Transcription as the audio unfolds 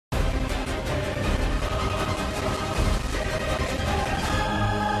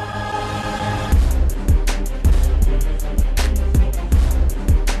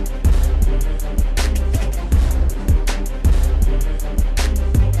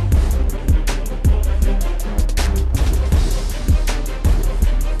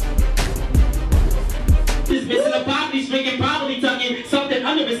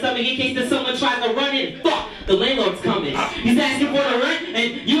coming in case that someone tries to run it. Fuck, the landlord's coming. He's asking for the rent,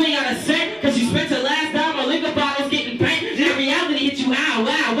 and you ain't got a cent, cause you spent your last dime on liquor bottles getting bent. And reality hit you, ow,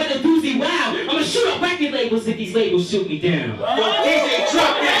 wow, what a doozy, wow. I'ma shoot up record labels if these labels shoot me down. Yo, DJ,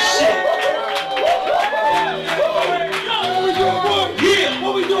 drop that shit. Yeah,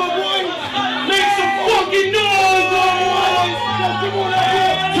 what we doing, boy? Make some fucking noise, boys!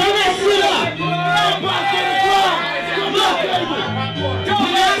 Turn that shit up! Look,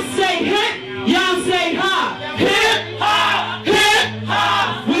 when I say hip, y'all say ha. Hip, ha, hip,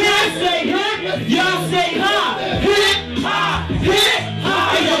 ha. When I say hip, y'all say ha. Hip, ha, hip, ha.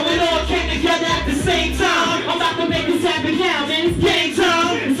 Hey, yo, we all came together at the same time. I'm about to make this happen now, man. It's game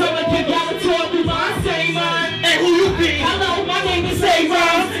time. So I give y'all a tour through my same mind. And who you be? Hello, my name is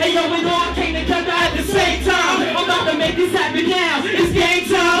A-Rhymes. Hey, yo, we all came together at the same time. I'm about to make this happen now. It's game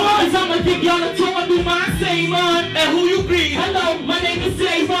time. Cause I'ma give y'all a tour through my same mind. And who you be? Hello, my name is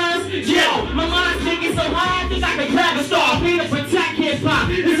A-Rhymes. Yo, my mind's thinking so high, I think I can grab a star. Be to protect hip-hop.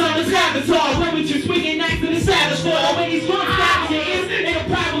 It's on the Avatar. When we you swinging next to the savage floor. When these drums stab in your ears, it'll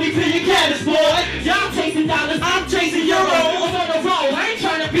probably fill your cabbage, boy. Y'all chasing dollars, I'm chasing euros. I'm on the road, I ain't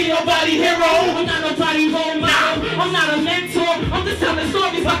trying to be nobody hero. I'm not nobody role model, I'm not a mentor. I'm just telling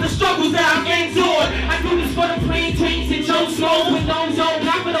stories about the struggles that I've endured. I do this for the plain trains and Joe Smokes with no zone.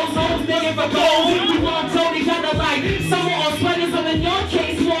 Not for those hoes digging for gold. We want to go together like summer on sweaters, or in your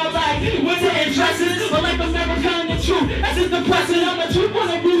case more like winter and dresses. Or like America and the truth, that's just depressing. I'm a truth on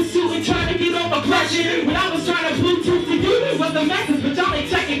a blue suit and trying to get off aggression. When I was trying to Bluetooth to you was the message, but y'all ain't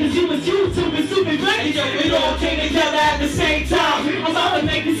checking cause you was YouTube and stupid ready. We all came together at the same time. I'm about to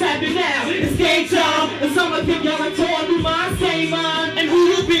make this happen now. It's game time, and someone give y'all a tour through my same mind. And who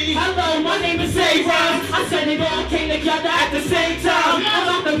you be? Hello, my name is A-Rhymes. I said it all came together at the same time. I'm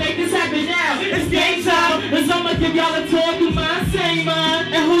about to make this happen now. It's game time, and someone give y'all a tour through my same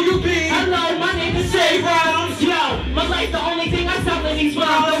mind. And who you be? Hello, my name is A-Rhymes. Yo, my life's the only thing I tell in these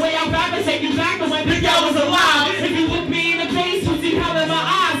rhymes. The way I rap and take you back to when Big L was alive. If you look me in the face, you'll see hell in my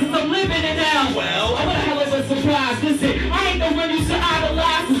eyes as I'm living it now. Well, what a hell of a surprise. Listen, I ain't the one you should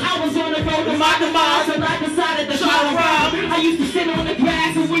idolize. Cause I was on the road to my demise, and I decided to try to rhyme. I used to sit on the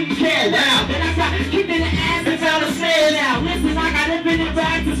grass and wouldn't care. Wow. Then I got kicked in the ass and found a snare now. Listen, I got infinite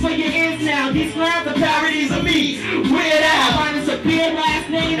rags for your ears now. These rhymes are parodies of me. Weird Al. Mine is a beard last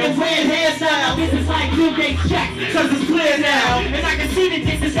name and weird hairstyle. This is like Blue Gate check, cause it's clear now. And I can see the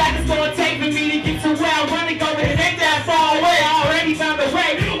distance that it's gonna take for me to get to where I wanna go, but it ain't that far away. I already found a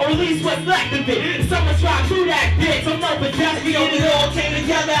way, or at least what's left of it. Someone tried through that bitch, I'm no pedestrian. We all came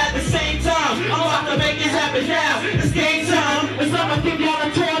together at the same time. I'm about to make this happen now. It's game time, and someone give y'all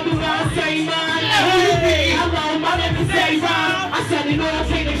a tour through my same mind. And who you be? Hello, my name is A-Rhymes. I said it all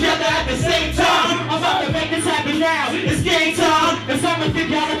came together at the same time. I'm about to make this happen now. It's game time, and someone give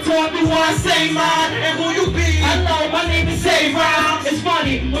y'all a tour through my same mind. And who you be? Hello, my name is A-Rhymes. It's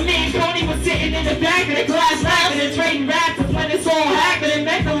funny, when me and Tony was sitting in the back of the class laughing and trading raps, and when it's all happening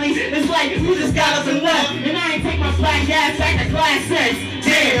mentally, it's like we just got up and left. And I ain't take my black ass back to class since.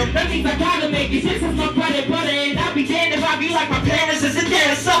 Damn, that means I gotta make it. This is my bread and butter, and I'll be damned if I be like my parents and sit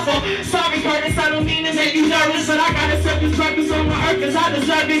there and suffer. Sorry, Curtis, I don't mean to make you nervous, but I gotta serve this purpose on my earth cause I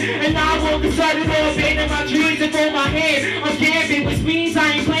deserve it. And I won't desert it all, abandon my dreams and throw my hands. I'm gambling, which means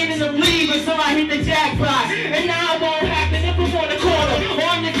I ain't planning to leave until I hit the jackpot. And now it won't happen if I'm on the corner or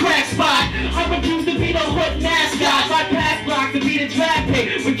on the crack spot. I refuse to be the hood mascot. My pass block to be the draft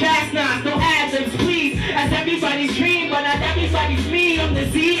pick with cast knots, no ad-libs, please. That's everybody's dream, but not everybody's me. I'm the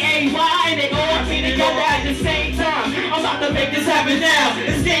Z-A-Y, and they all came together at the same time. I'm about to make this happen now.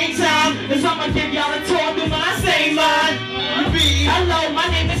 It's game time, and I'ma give y'all a tour through my same mind. Hello, my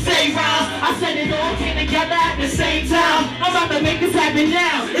name is A-Rhymes. I said it all came together at the same time. I'm about to make this happen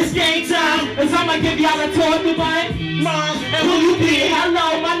now. It's game time, and I'ma give y'all a tour through my mind. And who you be?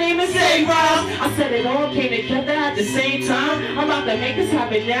 Hello, my name is A-Rhymes. I said it all came together at the same time. I'm about to make this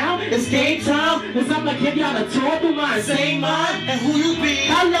happen now. It's game time, and I'ma give y'all a tour through my same mind. And who you be?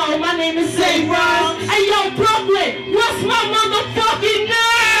 Hello, my name is A-Rhymes. Hey yo, Brooklyn, what's my motherfucking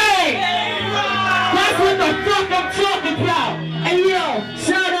name? That's what the fuck I'm talking about. Hey yo,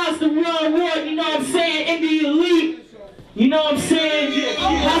 shout outs to World War, you know what I'm saying? In the elite, you know what I'm saying?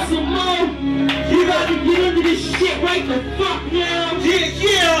 Hustle Mo, you got to get into this shit right the fuck now.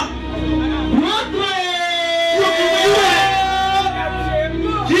 Yeah. Brooklyn! Where you at?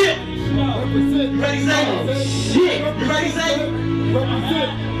 Yeah. You ready, Zay? Shit. You ready, Zay?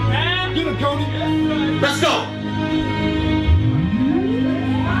 Represent. Get him, Cody. Let's go.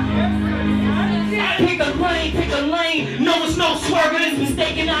 Pick a lane, no it's no swerving, it's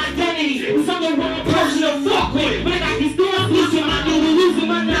mistaken identity. It's I'm the wrong person to fuck with, but I got these doors losing my noodle, losing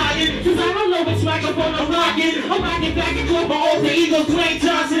my I'm nodding, cause I don't know which microphone I'm rocking. I'm rocking back and forth, my alter ego Clay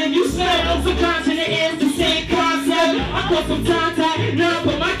Johnson, and you smell some consonant is the same concept. I put some time tight, now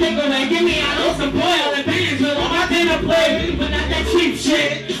put my cake away. Give me out of some boil and bands on my dinner plate, but not that cheap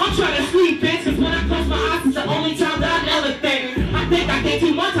shit. I'm trying to sleep, bitch, cause when I close my eyes, it's the only time that I never think. I think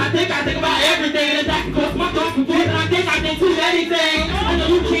too much, I think about everything, and that can cause my thoughts before, and I think too many things. I know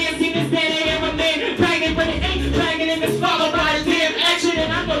you can't see me standing here, my man, bragging, but it ain't bragging, and it's followed by the damn action.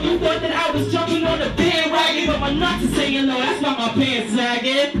 And I know you thought that I was jumping on the bandwagon, but my nuts are saying no, that's why my pants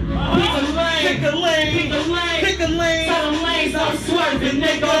sagging. Pick a lane, pick a lane, pick a lane, pick a lane. Tell them lanes, I'm swerving,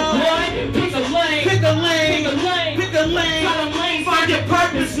 nigga, boy. Pick a lane, pick a lane, pick a lane, pick a lane. Tell them lanes, find your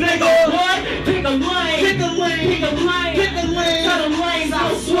purpose, nigga, boy. Pick a lane, pick a lane, pick a lane, pick a lane. Tell them lanes,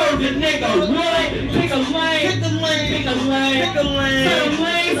 I'm swerving, nigga, boy. Pick a lane, pick a lane, pick a lane, pick a lane. Tell them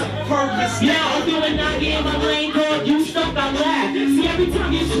lanes, purpose. Yeah, I'm doing not getting my lane called you stuck, I laugh. See, every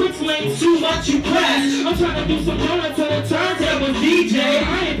time you switch lanes too much, you crash. I'm trying to do some donuts to the turntable DJ.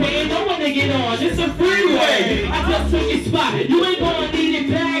 I ain't paying no one to get on, it's a freeway. I just took your spot, you ain't gonna need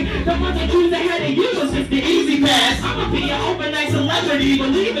it back. The ones that choose ahead of you was just the easy pass. I'ma be an overnight celebrity,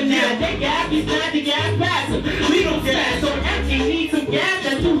 believe in that. They gas me, snap the gas faster. We don't gas, so empty, need some gas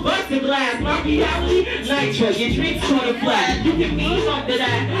that's too busted glass. My reality, nitro, your drinks quarter flat. You can ease off to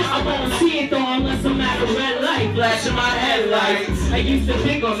that, I won't see it though unless I'm at a red light, flashing my headlights. They used to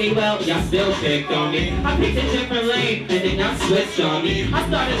pick on me, well, y'all still picked on me. I picked a different lane, and then y'all switched on me. I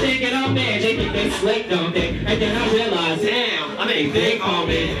started thinking, oh man, they think they slick, don't they? And then I realized, damn, I mean, they call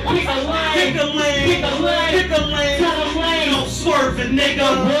me. Pick a lane, pick a lane, pick a lane, pick a lane. Tell them lane, no swerving, nigga,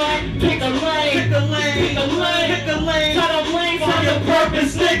 boy. Pick a lane, pick a lane, pick a lane, pick a lane. Tell them lane, find your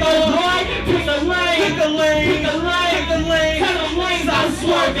purpose, nigga, boy. Pick a lane, pick a lane, pick a lane, pick a lane. Tell them lanes, I'm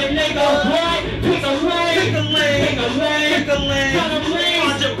swerving, nigga, boy. Pick a lane, pick a lane, pick a lane, pick a lane. Tell them lanes,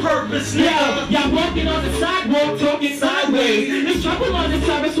 find your purpose, nigga. Y'all walking on the sidewalk, talking sideways. There's trouble on the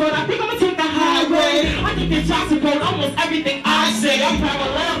service road, I think I'ma take the highway. I think the shots support almost everything I say. I'm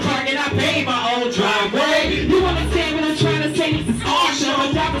parallel parking, I pay my own driveway. You understand what I'm trying to say? This is our show.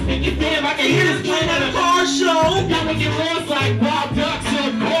 My job is thinking, damn, I can hear this playing at a car show. Y'all would get lost like wild ducks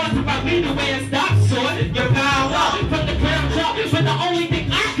or horse if I lead the way and stop short. You pile up from the ground up, but the only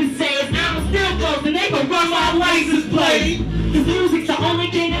thing I can say is I'm still close and they gon' run my license plate. Cause music's the only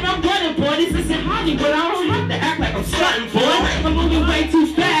thing that I'm running for. This isn't Hollywood, I don't have to act like I'm stunting for. I'm moving way too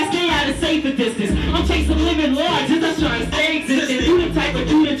fast, stay out of safer distance. I'm chasing living large, just I'm trying to stay existent. You the type of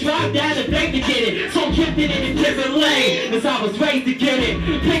dude to drive down and beg to get it. So I'm kept it in a different lane, cause I was raised to get it.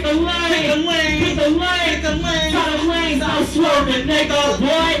 Pick a lane, pick a lane, pick a lane, pick a lane. Tell them lanes, I'm swerving, nigga,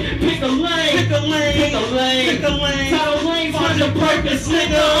 boy. Pick a lane, pick a lane, pick a lane, pick a lane. Tell them lanes, find your purpose,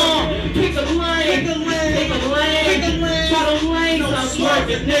 nigga. Pick a lane, pick a lane, pick a lane, pick a lane. Tell them lanes, I'm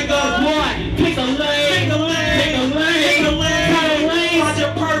swerving, nigga, boy. Pick a lane, pick a lane, pick a lane, pick a lane. Tell them lanes, find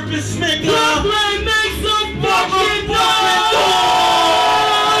your purpose, nigga. Brooklyn, make some fucking noise!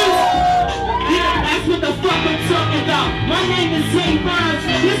 Yeah, that's what the fuck I'm talking about. My name is Zay Rhymes.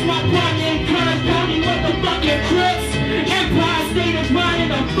 This my partner in crime, County motherfucking Crips. Empire State of Mind in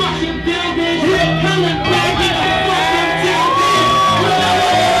the fucking building. Helen back in the fucking building.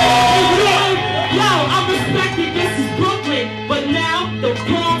 Yo, I'm respected, this is Brooklyn. But now, the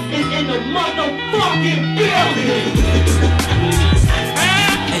Bronx is in the motherfucking building.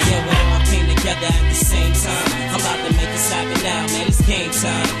 And yeah, we all came together at the same time. I'm about to make this happen now, man, it's game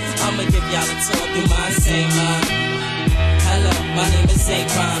time. I'ma give y'all a tour through my same mind. Hello, my name is Zay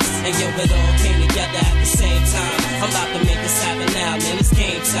Rhymes, and yo, it all came together at the same time. I'm about to make this happen now, man, it's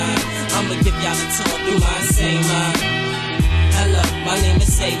game time. I'ma give y'all a tour through my same mind. Hello, my name is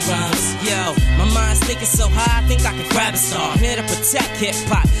Zay Rhymes. Yo, my mind's thinking so high, I think I could grab a star. Here to protect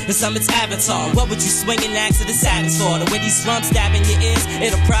hip-hop, it's its avatar. What would you swing and ask to the savage for? The way these drums stab in your ears,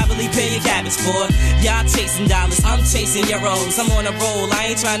 it'll probably pay your cabbage for. Y'all chasing dollars, I'm chasing euros. I'm on a roll,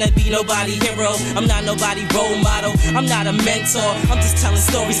 I ain't trying to be nobody hero. I'm not nobody role model, I'm not a mentor. I'm just telling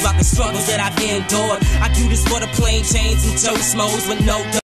stories about the struggles that I've endured. I do this for the plain chains and toast smos with no